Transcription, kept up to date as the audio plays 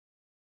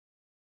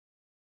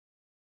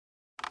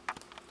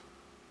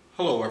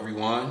Hello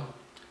everyone,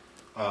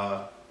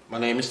 my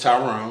name is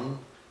Tyrone,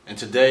 and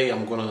today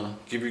I'm going to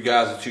give you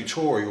guys a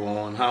tutorial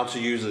on how to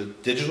use a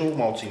digital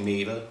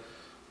multimeter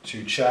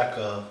to check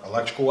an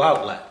electrical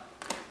outlet.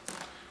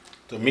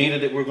 The meter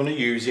that we're going to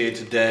use here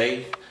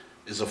today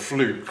is a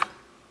Fluke.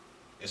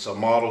 It's a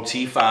model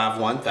T5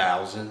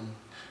 1000,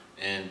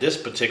 and this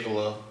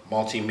particular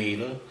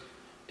multimeter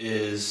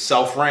is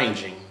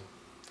self-ranging.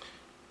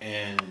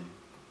 And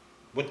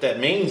what that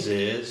means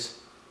is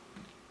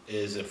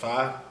if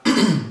I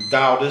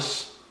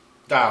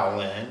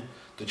dial in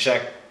to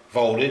check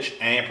voltage,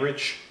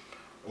 amperage,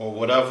 or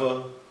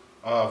whatever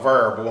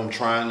variable I'm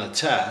trying to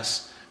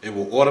test, it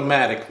will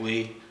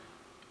automatically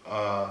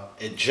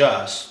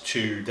adjust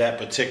to that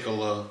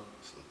particular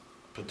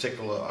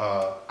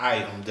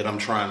item that I'm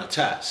trying to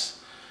test.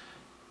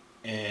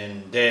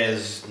 And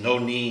there's no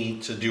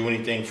need to do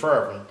anything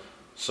further.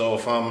 So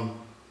if I'm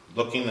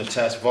looking to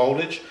test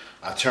voltage,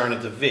 I turn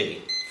it to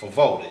V for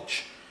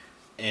voltage,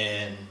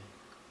 and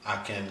I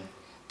can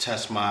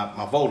test my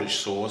voltage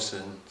source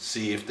and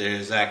see if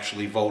there's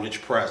actually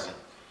voltage present.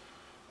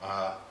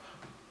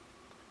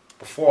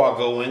 Before I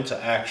go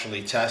into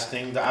actually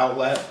testing the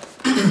outlet,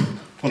 I'm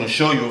going to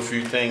show you a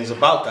few things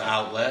about the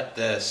outlet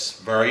that's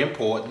very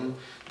important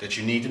that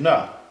you need to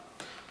know.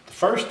 The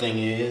first thing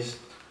is,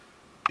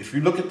 if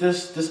you look at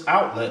this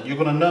outlet, you're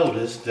going to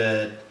notice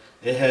that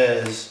it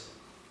has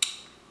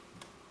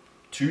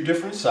two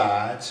different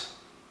sides,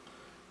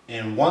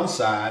 and one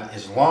side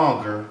is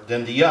longer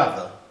than the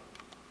other.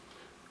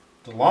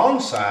 The long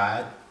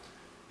side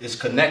is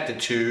connected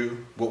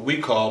to what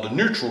we call the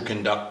neutral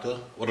conductor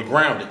or the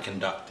grounded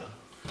conductor.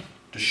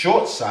 The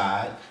short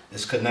side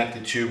is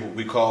connected to what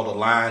we call the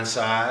line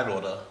side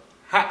or the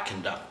hot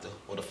conductor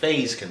or the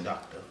phase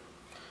conductor.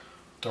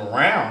 The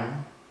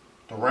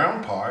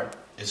round part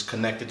is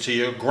connected to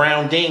your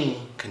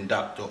grounding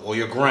conductor or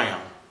your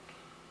ground.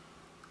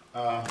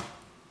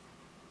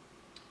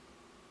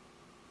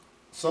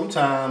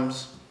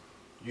 Sometimes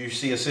you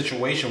see a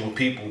situation where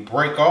people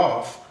break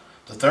off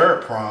the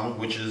third prong,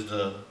 which is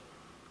the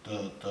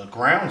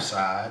ground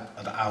side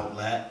of the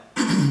outlet,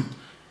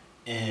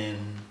 and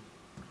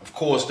of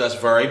course that's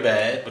very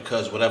bad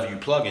because whatever you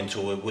plug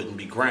into it wouldn't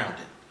be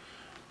grounded.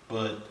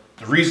 But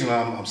the reason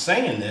I'm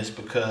saying this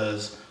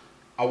because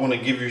I want to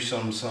give you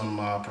some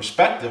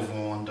perspective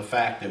on the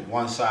fact that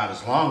one side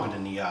is longer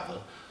than the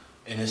other,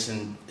 and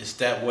it's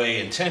that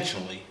way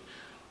intentionally.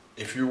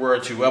 If you were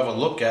to ever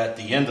look at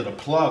the end of the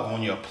plug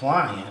on your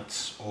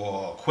appliance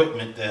or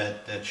equipment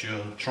that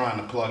you're trying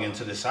to plug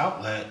into this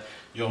outlet,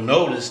 you'll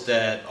notice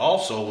that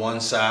also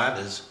one side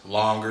is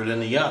longer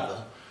than the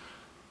other.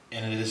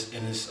 And it's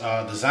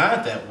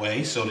designed that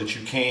way so that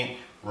you can't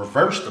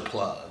reverse the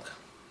plug.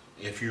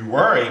 If you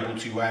were able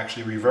to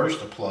actually reverse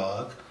the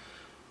plug,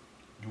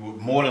 you would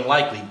more than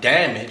likely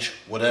damage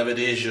whatever it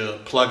is you're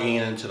plugging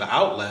into the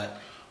outlet.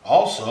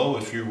 Also,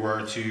 if you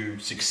were to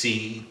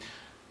succeed,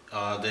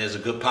 there's a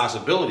good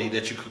possibility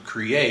that you could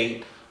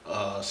create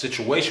a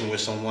situation where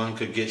someone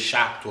could get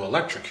shocked or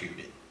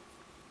electrocuted.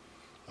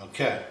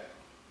 Okay,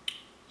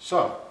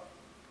 so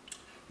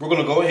we're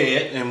going to go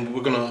ahead and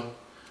we're going to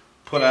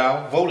put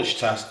our voltage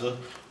tester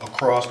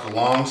across the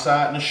long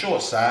side and the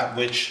short side,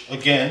 which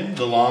again,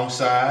 the long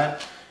side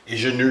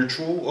is your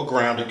neutral or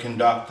grounded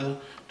conductor.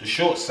 The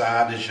short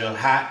side is your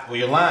hot or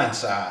your line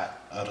side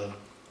of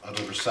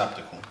the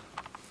receptacle.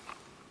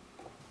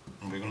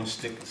 And we're going to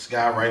stick this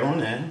guy right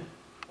on in.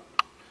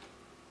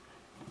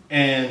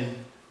 And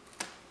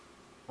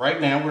right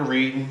now we're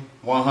reading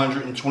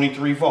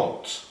 123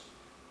 volts.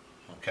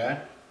 Okay?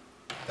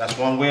 That's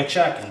one way of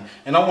checking.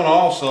 And I want to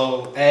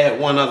also add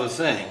one other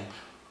thing.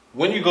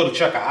 When you go to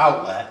check an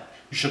outlet,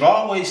 you should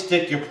always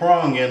stick your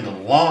prong in the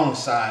long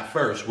side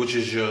first, which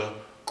is your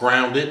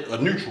grounded or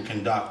neutral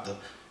conductor.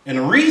 And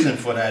the reason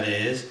for that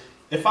is,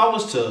 if I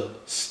was to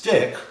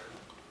stick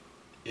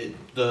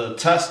the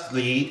test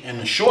lead in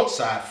the short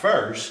side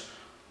first,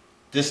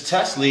 this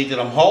test lead that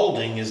I'm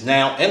holding is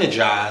now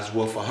energized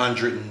with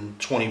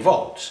 120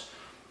 volts.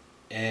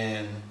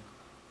 And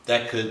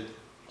that could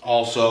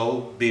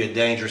also be a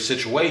dangerous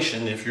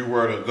situation if you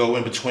were to go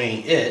in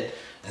between it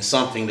and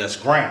something that's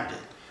grounded.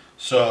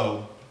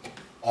 So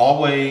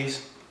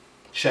always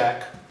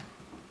check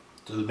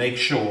to make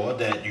sure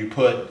that you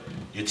put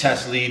your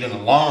test lead in the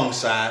long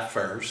side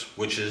first,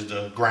 which is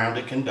the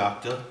grounded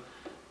conductor,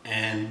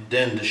 and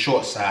then the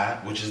short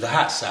side, which is the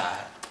hot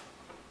side.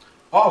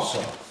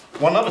 Also,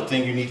 one other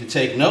thing you need to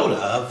take note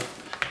of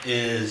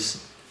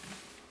is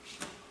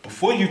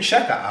before you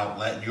check an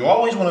outlet, you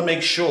always want to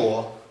make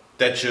sure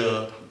that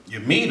your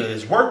meter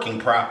is working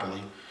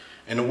properly.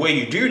 And the way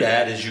you do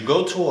that is you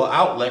go to an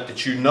outlet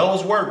that you know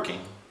is working.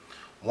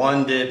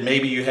 One that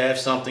maybe you have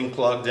something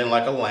plugged in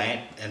like a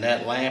lamp, and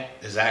that lamp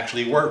is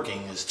actually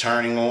working. It's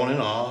turning on and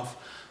off.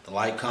 The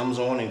light comes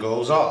on and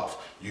goes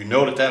off. You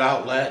know that that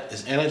outlet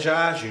is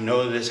energized. You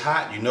know that it's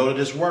hot. You know that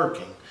it's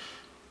working.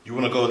 You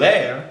want to go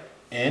there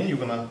and you're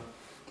going to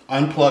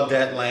unplug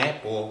that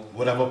lamp or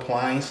whatever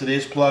appliance it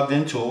is plugged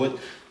into it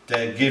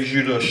that gives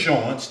you the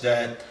assurance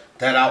that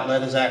that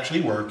outlet is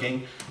actually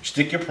working.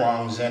 Stick your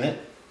prongs in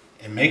it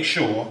and make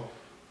sure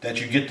that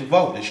you get the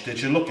voltage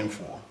that you're looking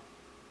for.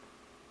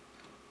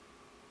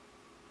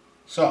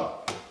 So,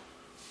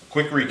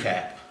 quick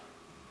recap.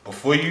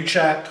 Before you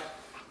check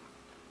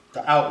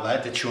the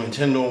outlet that you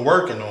intend on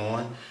working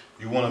on,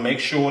 you want to make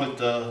sure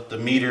that the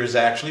meter is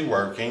actually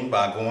working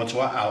by going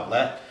to an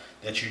outlet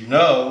that you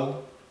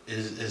know that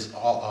is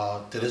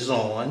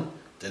on,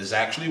 that is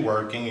actually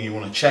working, and you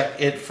want to check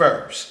it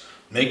first.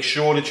 Make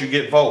sure that you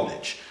get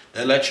voltage.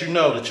 That lets you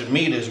know that your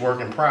meter is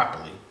working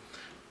properly.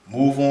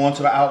 Move on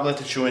to the outlet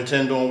that you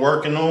intend on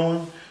working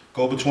on.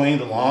 Go between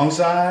the long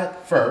side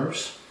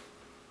first.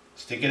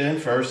 Stick it in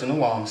first in the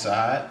long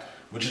side,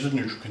 which is a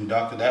neutral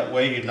conductor. That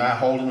way you're not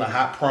holding a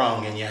hot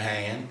prong in your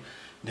hand.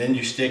 Then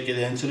you stick it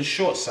into the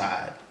short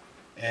side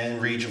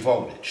and read your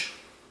voltage.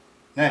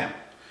 Now,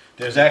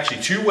 there's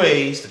actually two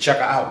ways to check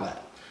an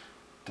outlet.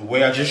 The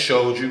way I just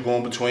showed you,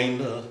 going between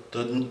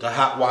the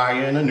hot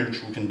wire and the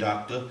neutral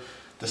conductor.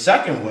 The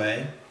second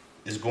way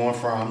is going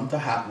from the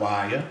hot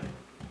wire,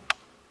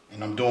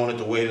 and I'm doing it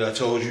the way that I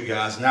told you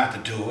guys not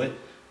to do it,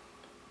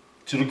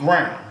 to the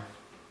ground.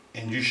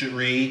 And you should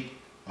read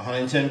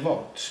 110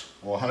 volts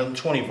or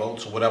 120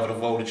 volts or whatever the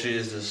voltage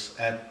is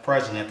at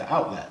present at the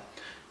outlet.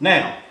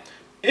 Now,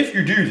 if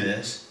you do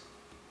this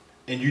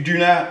and you do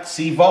not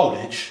see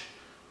voltage,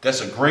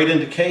 that's a great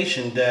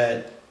indication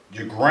that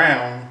your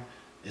ground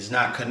is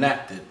not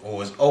connected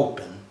or is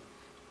open,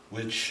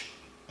 which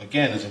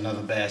again is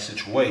another bad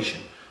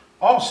situation.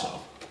 Also,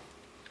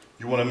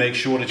 you want to make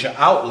sure that your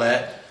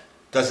outlet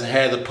doesn't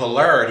have the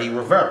polarity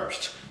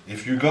reversed.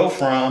 If you go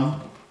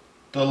from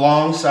the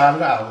long side of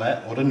the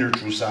outlet or the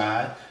neutral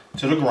side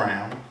to the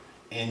ground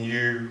and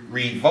you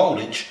read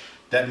voltage,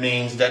 that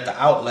means that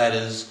the outlet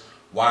is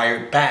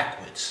wired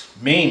backwards,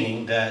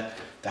 meaning that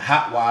the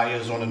hot wire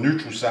is on the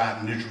neutral side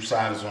and the neutral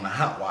side is on the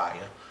hot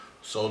wire.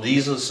 So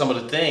these are some of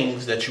the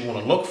things that you want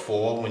to look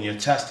for when you're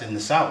testing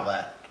this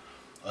outlet,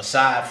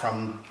 aside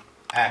from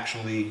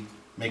actually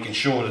making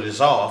sure that it's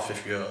off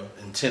if you're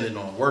intending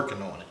on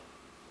working on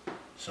it.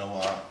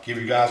 So give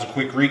you guys a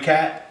quick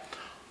recap.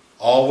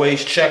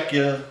 Always check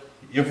your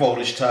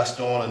voltage test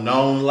on a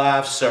known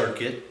live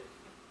circuit.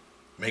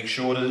 Make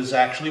sure that it's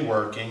actually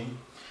working.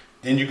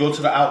 Then you go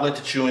to the outlet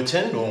that you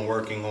intend on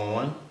working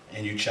on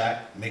and you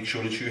check, make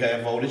sure that you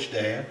have voltage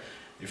there.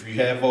 If you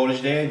have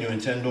voltage there and you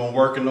intend on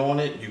working on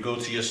it, you go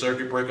to your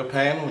circuit breaker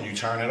panel and you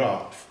turn it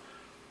off.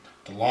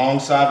 The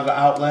long side of the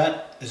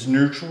outlet is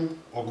neutral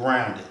or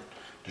grounded.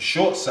 The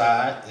short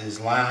side is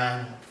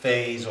line,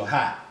 phase, or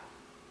hot,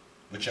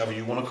 whichever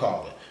you want to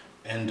call it.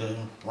 And the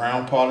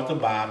round part at the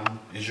bottom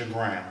is your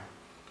ground.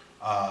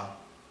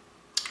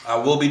 I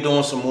will be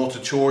doing some more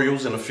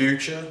tutorials in the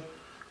future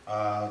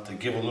to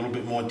give a little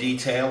bit more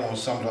detail on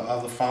some of the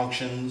other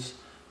functions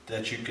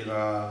that you could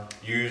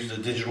use the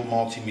digital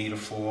multimeter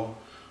for.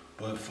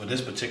 But for this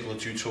particular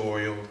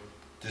tutorial,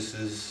 this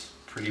is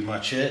pretty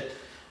much it.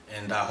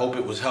 And I hope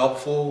it was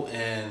helpful,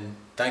 and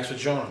thanks for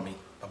joining me.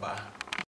 Bye-bye.